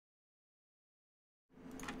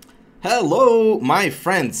Hello my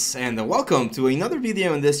friends and welcome to another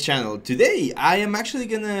video on this channel. Today I am actually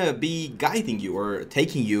gonna be guiding you or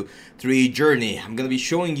taking you through a journey. I'm gonna be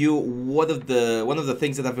showing you one of the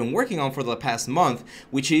things that I've been working on for the past month,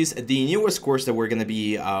 which is the newest course that we're gonna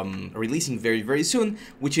be releasing very soon,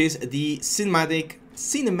 which is the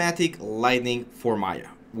cinematic lighting for Maya.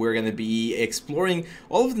 We're going to be exploring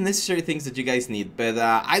all of the necessary things that you guys need, but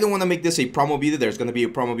I don't want to make this a promo video. There's going to be a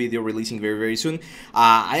promo video releasing very soon.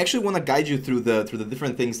 I actually want to guide you through the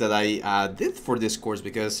different things that I did for this course,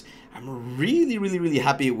 because I'm really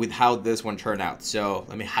happy with how this one turned out. So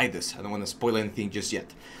let me hide this. I don't want to spoil anything just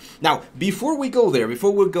yet. Now, before we go there,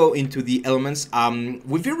 before we go into the elements,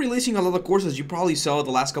 we've been releasing a lot of courses. You probably saw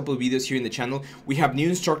the last couple of videos here in the channel. We have new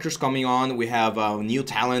instructors coming on. We have new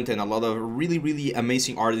talent and a lot of really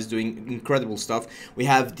amazing artists doing incredible stuff. We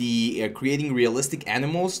have the creating realistic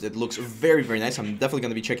animals that looks very nice. I'm definitely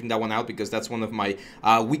going to be checking that one out because that's one of my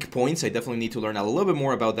weak points. I definitely need to learn a little bit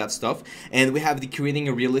more about that stuff. And we have the creating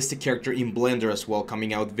a realistic character in Blender as well,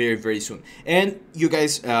 coming out very soon. And you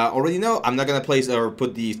guys already know I'm not going to place or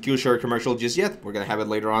put the Skillshare commercial just yet. We're gonna have it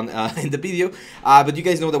later on in the video, but you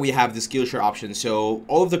guys know that we have the Skillshare option, so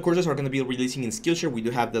all of the courses are gonna be releasing in Skillshare. We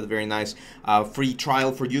do have that very nice free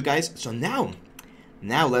trial for you guys. So now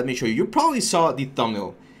let me show you. You probably saw the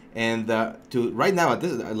thumbnail, and right now at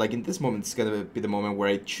this, like in this moment, it's gonna be the moment where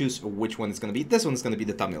I choose which one it's gonna be. This one's gonna be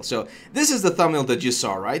the thumbnail. So this is the thumbnail that you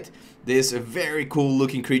saw, right? This very cool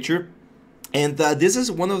looking creature. And this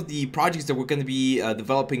is one of the projects that we're going to be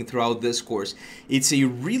developing throughout this course. It's a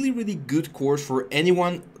really good course for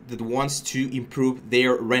anyone that wants to improve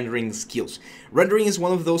their rendering skills. Rendering is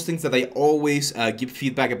one of those things that I always give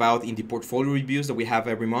feedback about in the portfolio reviews that we have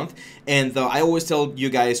every month. And I always tell you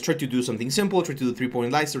guys, try to do something simple, try to do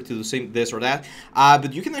 3-point lights, try to do this or that.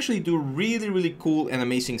 But you can actually do really cool and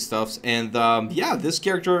amazing stuff. And yeah, this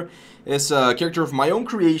character is a character of my own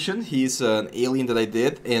creation. He's an alien that I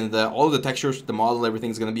did, and all of the textures, the model,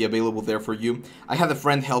 everything's gonna be available there for you. I had a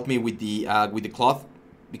friend help me with the cloth,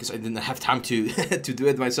 because I didn't have time to to do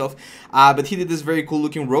it myself, but he did this very cool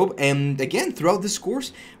looking robe. And again, throughout this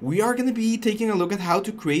course, we are going to be taking a look at how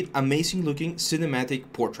to create amazing looking cinematic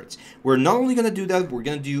portraits. We're not only going to do that, we're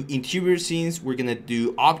going to do interior scenes, we're going to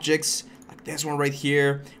do objects like this one right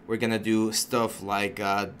here, we're going to do stuff like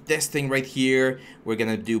this thing right here, we're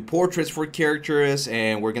going to do portraits for characters,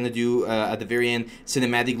 and we're going to do at the very end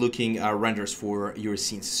cinematic looking renders for your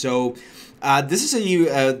scenes. So this is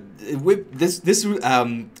a this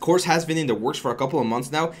course has been in the works for a couple of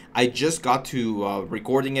months now. I just got to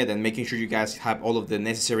recording it and making sure you guys have all of the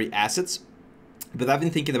necessary assets. But I've been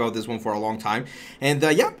thinking about this one for a long time, and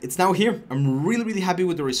yeah, it's now here. I'm really happy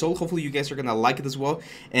with the result. Hopefully you guys are gonna like it as well.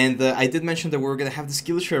 And I did mention that we were gonna have the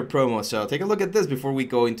Skillshare promo, so take a look at this before we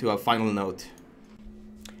go into a final note.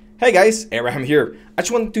 Hey guys, Abraham here. I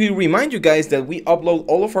just want to remind you guys that we upload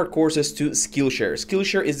all of our courses to Skillshare.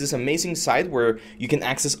 Skillshare is this amazing site where you can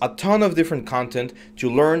access a ton of different content to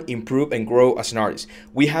learn, improve, and grow as an artist.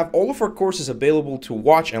 We have all of our courses available to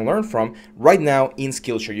watch and learn from right now in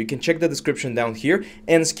Skillshare. You can check the description down here,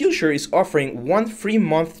 and Skillshare is offering 1 free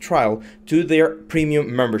month trial to their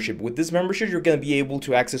premium membership. With this membership, you're going to be able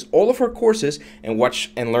to access all of our courses and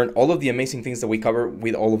watch and learn all of the amazing things that we cover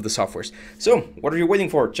with all of the softwares. So what are you waiting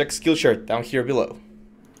for? Check Skillshare down here below.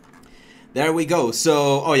 There we go.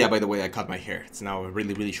 So, oh yeah, by the way, I cut my hair. It's now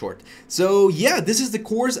really short. So yeah, this is the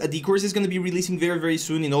course. The course is going to be releasing very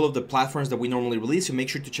soon in all of the platforms that we normally release. So make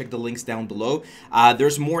sure to check the links down below.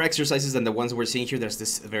 There's more exercises than the ones we're seeing here. There's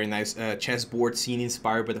this very nice chessboard scene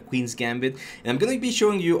inspired by the Queen's Gambit. And I'm going to be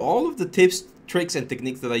showing you all of the tips, tricks, and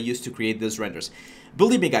techniques that I use to create these renders.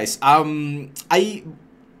 Believe me, guys,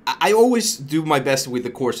 I always do my best with the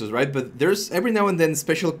courses, right? But there's every now and then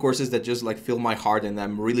special courses that just like fill my heart, and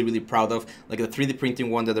I'm really proud of, like the 3D printing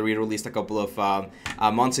one that we released a couple of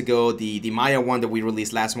months ago, the Maya one that we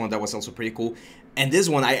released last month, that was also pretty cool. And this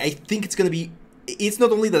one, I think it's gonna be, it's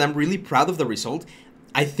not only that I'm really proud of the result,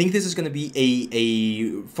 I think this is going to be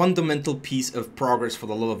a fundamental piece of progress for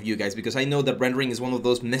a lot of you guys, because I know that rendering is one of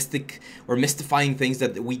those mystifying things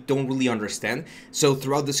that we don't really understand. So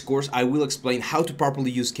throughout this course, I will explain how to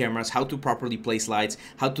properly use cameras, how to properly place lights,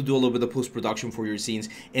 how to do a little bit of post-production for your scenes,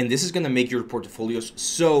 and this is going to make your portfolios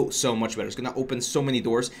so much better. It's going to open so many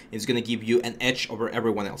doors, and it's going to give you an edge over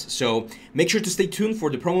everyone else. So make sure to stay tuned for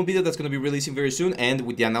the promo video that's going to be releasing very soon, and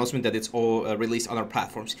with the announcement that it's all released on our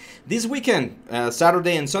platforms. This weekend, Saturday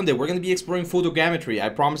Saturday and Sunday, we're going to be exploring photogrammetry. I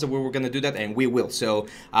promised that we were going to do that, and we will. So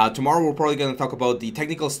tomorrow we're probably going to talk about the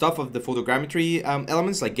technical stuff of the photogrammetry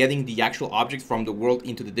elements, like getting the actual objects from the world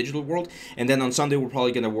into the digital world. And then on Sunday, we're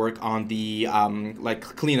probably going to work on the like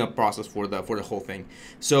cleanup process for the whole thing.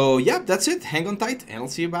 So yeah, that's it. Hang on tight, and I'll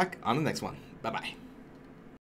see you back on the next one. Bye-bye.